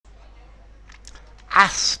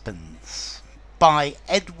Aspens by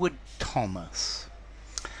Edward Thomas,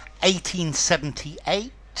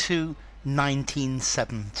 1878 to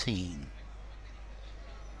 1917.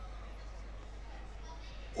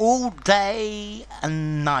 All day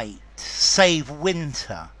and night, save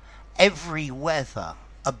winter, every weather,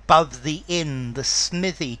 above the inn, the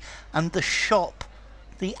smithy, and the shop,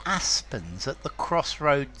 the aspens at the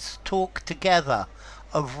crossroads talk together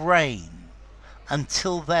of rain,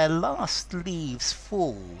 until their last leaves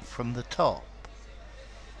fall from the top.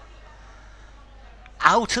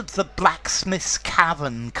 Out of the blacksmith's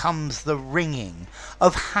cavern comes the ringing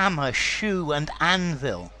of hammer, shoe, and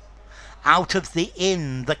anvil. Out of the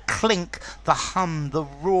inn, the clink, the hum, the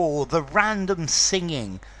roar, the random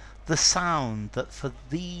singing, the sound that for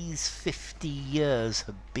these 50 years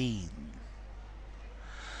have been.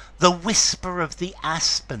 The whisper of the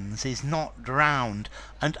aspens is not drowned,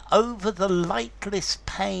 and over the lightless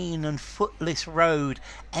pane and footless road,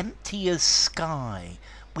 empty as sky,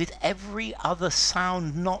 with every other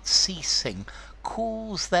sound not ceasing,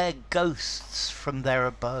 calls their ghosts from their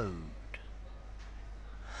abode.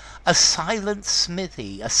 A silent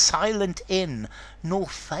smithy, a silent inn, nor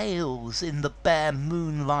fails in the bare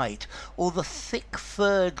moonlight, or the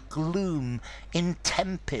thick-furred gloom in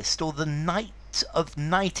tempest, or the night of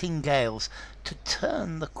nightingales, to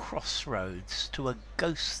turn the crossroads to a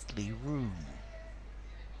ghostly room.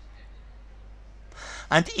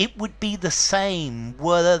 And it would be the same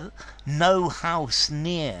were no house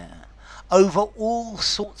near. Over all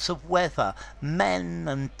sorts of weather, men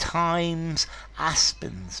and times,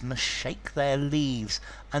 aspens must shake their leaves,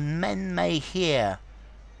 and men may hear,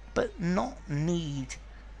 but not need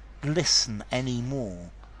listen any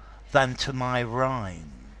more than to my rhymes.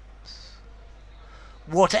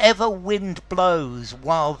 Whatever wind blows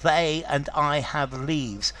while they and I have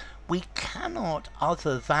leaves, we cannot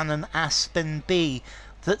other than an aspen be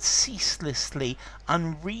that ceaselessly,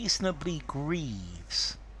 unreasonably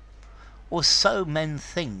grieves. Or so men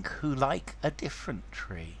think who like a different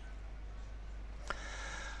tree.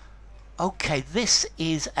 Okay, this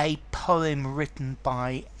is a poem written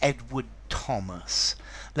by Edward Thomas.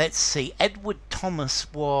 Let's see, Edward Thomas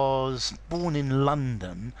was born in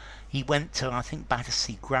London. He went to, I think,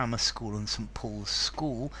 Battersea Grammar School and St Paul's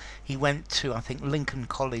School. He went to, I think, Lincoln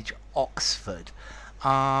College, Oxford.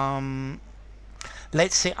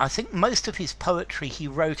 Let's see, I think most of his poetry he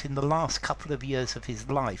wrote in the last couple of years of his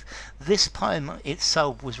life. This poem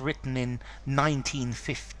itself was written in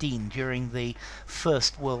 1915 during the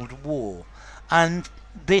First World War. And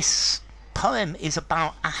this poem is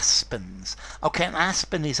about aspens. Okay, an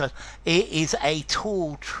aspen is a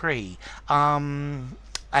tall tree,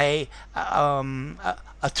 a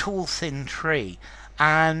tall thin tree,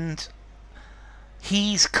 and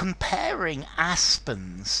he's comparing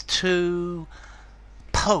aspens to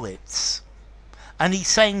poets, and he's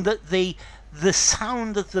saying that the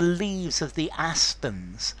sound of the leaves of the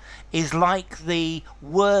aspens is like the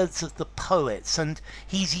words of the poets, and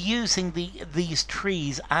he's using these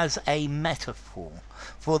trees as a metaphor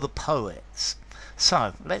for the poets.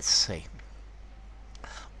 So let's see.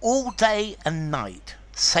 All day and night,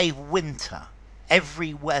 save winter,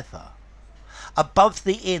 every weather, above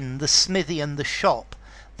the inn, the smithy, and the shop,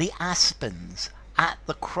 the aspens at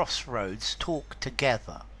the crossroads talk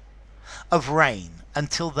together of rain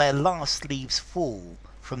until their last leaves fall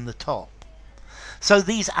from the top. So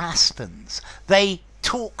these aspens, they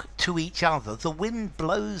talk to each other. The wind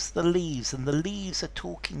blows the leaves, and the leaves are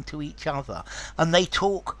talking to each other, and they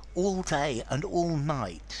talk all day and all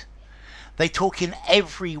night. They talk in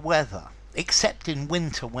every weather, except in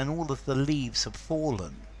winter when all of the leaves have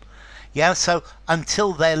fallen. Yeah, so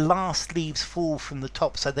until their last leaves fall from the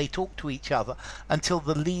top, so they talk to each other until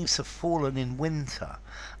the leaves have fallen in winter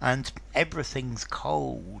and everything's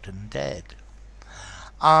cold and dead.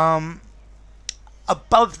 Above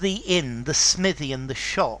the inn, the smithy, and the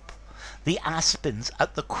shop, the aspens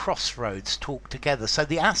at the crossroads talk together. So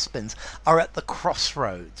the aspens are at the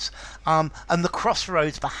crossroads, and the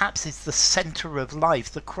crossroads perhaps is the centre of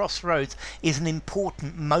life. The crossroads is an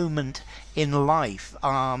important moment in life.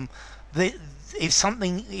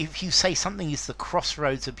 If you say something is the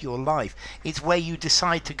crossroads of your life, it's where you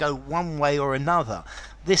decide to go one way or another.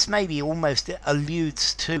 This maybe almost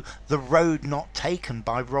alludes to The Road Not Taken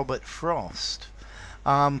by Robert Frost,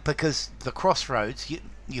 because the crossroads,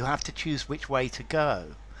 you have to choose which way to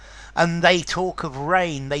go. And they talk of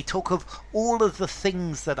rain, they talk of all of the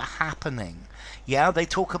things that are happening. Yeah, they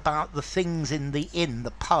talk about the things in the inn,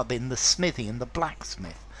 the pub, in the smithy, and the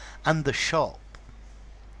blacksmith, and the shop.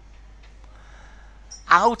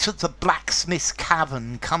 Out of the blacksmith's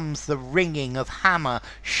cavern comes the ringing of hammer,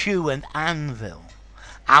 shoe, and anvil.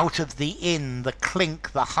 Out of the inn, the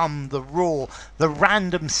clink, the hum, the roar, the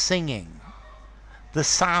random singing, the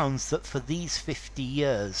sounds that for these 50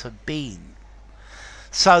 years have been.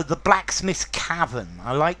 So the blacksmith's cavern,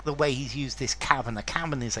 I like the way he's used this cavern. A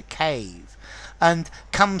cavern is a cave. And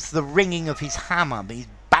comes the ringing of his hammer, he's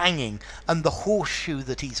banging, and the horseshoe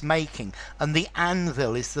that he's making, and the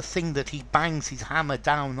anvil is the thing that he bangs his hammer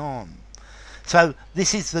down on. So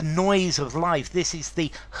this is the noise of life, this is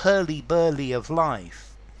the hurly-burly of life.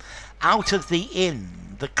 Out of the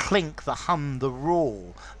inn, the clink, the hum, the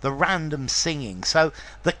roar, the random singing. So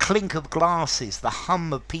the clink of glasses, the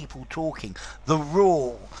hum of people talking, the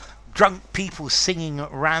roar, drunk people singing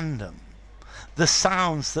at random. The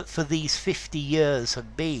sounds that for these 50 years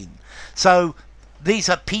have been. So these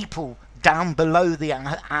are people down below the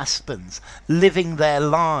Aspens, living their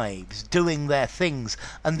lives, doing their things,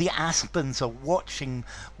 and the Aspens are watching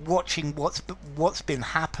what's been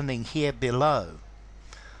happening here below.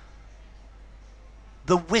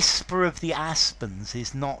 The whisper of the Aspens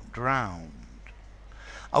is not drowned.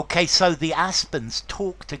 Okay, so the Aspens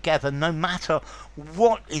talk together no matter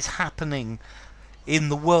what is happening in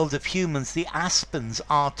the world of humans. The Aspens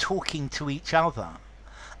are talking to each other.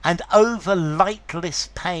 And over lightless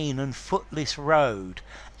pane and footless road,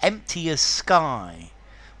 empty as sky,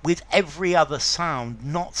 with every other sound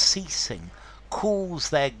not ceasing, calls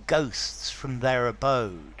their ghosts from their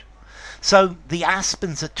abode. So the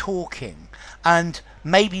Aspens are talking, and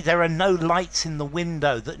maybe there are no lights in the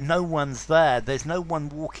window, that no one's there, there's no one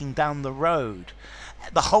walking down the road.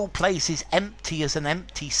 The whole place is empty as an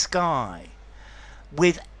empty sky,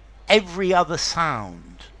 with every other sound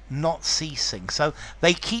not ceasing. So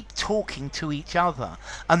they keep talking to each other,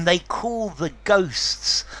 and they call the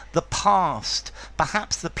ghosts, the past,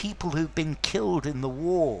 perhaps the people who've been killed in the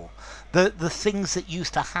war, the things that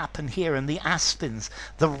used to happen here. And the Aspens,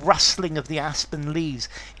 the rustling of the aspen leaves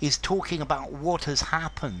is talking about what has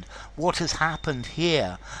happened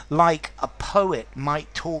here, like a poet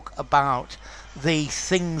might talk about the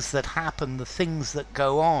things that happen, the things that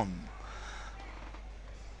go on.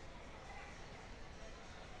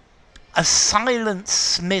 A silent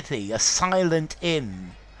smithy, a silent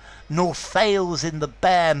inn, nor fails in the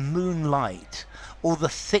bare moonlight, or the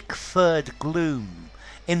thick-furred gloom,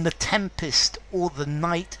 in the tempest or the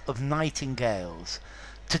night of nightingales,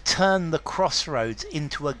 to turn the crossroads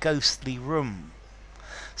into a ghostly room.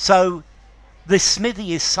 So the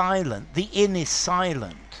smithy is silent, the inn is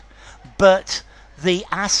silent, but the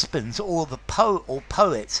Aspens or the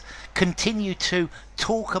poets continue to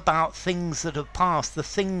talk about things that have passed, the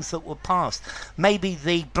things that were past. Maybe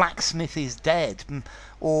the blacksmith is dead,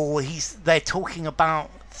 or they're talking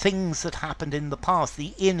about things that happened in the past.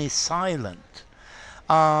 The inn is silent.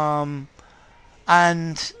 And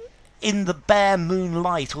in the bare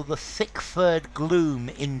moonlight or the thick-furred gloom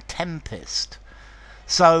in tempest.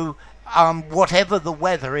 So whatever the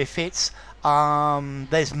weather, if it's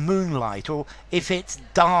there's moonlight, or if it's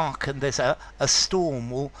dark and there's a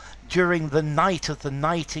storm, or during the night of the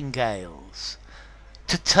nightingales,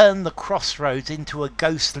 to turn the crossroads into a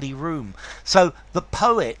ghostly room. So the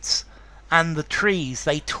poets and the trees,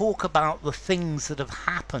 they talk about the things that have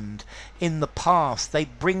happened in the past. They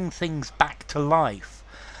bring things back to life,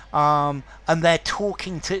 and they're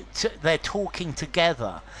talking they're talking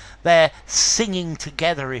together. They're singing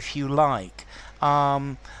together, if you like.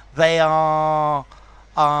 They are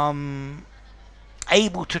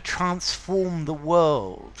able to transform the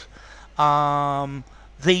world.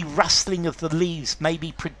 The rustling of the leaves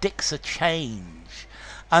maybe predicts a change,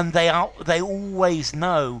 and they always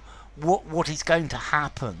know what is going to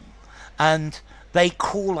happen, and they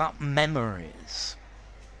call up memories.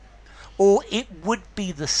 Or it would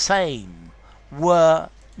be the same were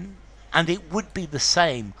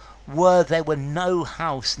there were no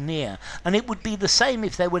house near. And it would be the same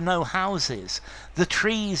if there were no houses. The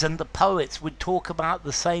trees and the poets would talk about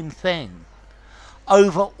the same thing.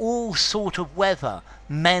 Over all sort of weather,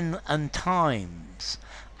 men and times,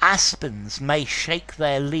 aspens may shake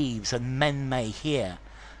their leaves and men may hear,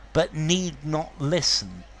 but need not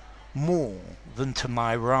listen more than to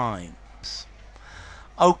my rhymes.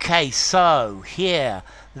 Okay, so here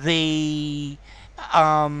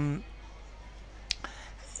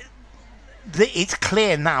it's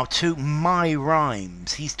clear now to my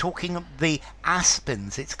rhymes. He's talking of the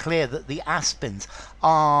aspens. It's clear that the aspens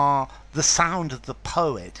are the sound of the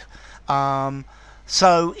poet.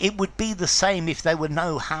 So it would be the same if there were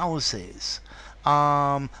no houses.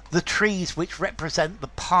 The trees which represent the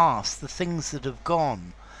past, the things that have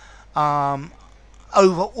gone,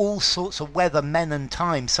 over all sorts of weather, men and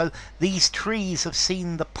time. So these trees have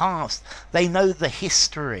seen the past, they know the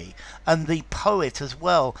history, and the poet as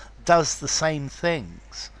well does the same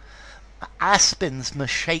things. Aspens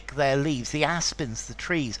must shake their leaves, the aspens, the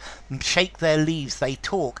trees, shake their leaves, they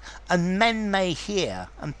talk, and men may hear,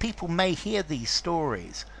 and people may hear these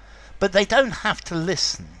stories, but they don't have to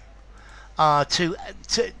listen to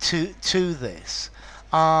this.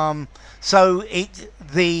 So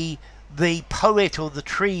the poet or the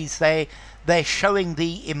trees, they're showing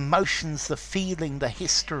the emotions, the feeling, the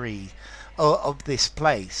history of this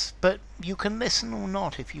place. But you can listen or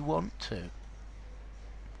not if you want to.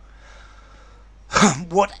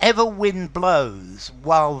 Whatever wind blows,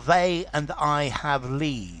 while they and I have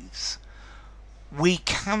leaves, we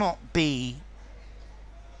cannot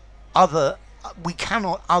other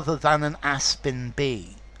than an aspen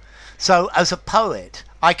be. So as a poet,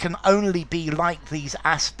 I can only be like these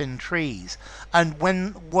aspen trees, and when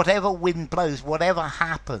whatever wind blows, whatever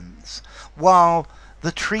happens, while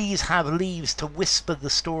the trees have leaves to whisper the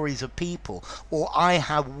stories of people, or I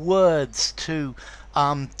have words to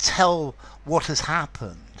tell what has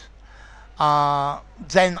happened,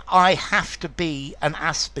 then I have to be an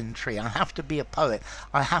aspen tree. I have to be a poet.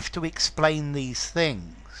 I have to explain these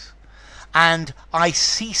things. And I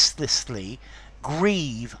ceaselessly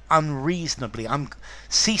grieve unreasonably. I'm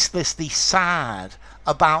ceaselessly sad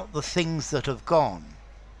about the things that have gone.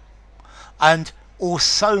 And or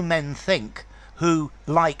so men think who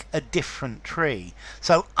like a different tree.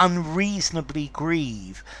 So unreasonably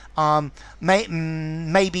grieve.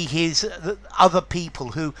 Maybe his other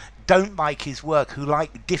people who don't like his work, who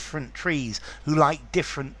like different trees, who like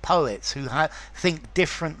different poets, who think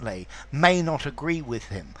differently, may not agree with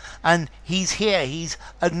him. And he's here, he's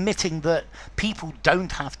admitting that people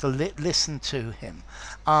don't have to listen to him.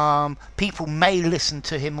 People may listen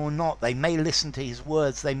to him or not. They may listen to his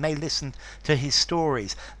words, they may listen to his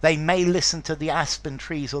stories, they may listen to the aspen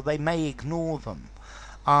trees, or they may ignore them.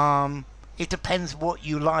 It depends what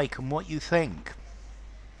you like and what you think.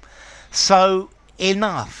 So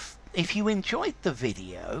enough. If you enjoyed the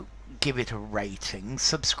video, give it a rating,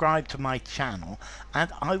 subscribe to my channel,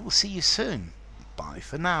 and I will see you soon. Bye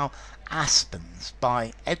for now. Aspens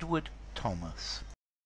by Edward Thomas.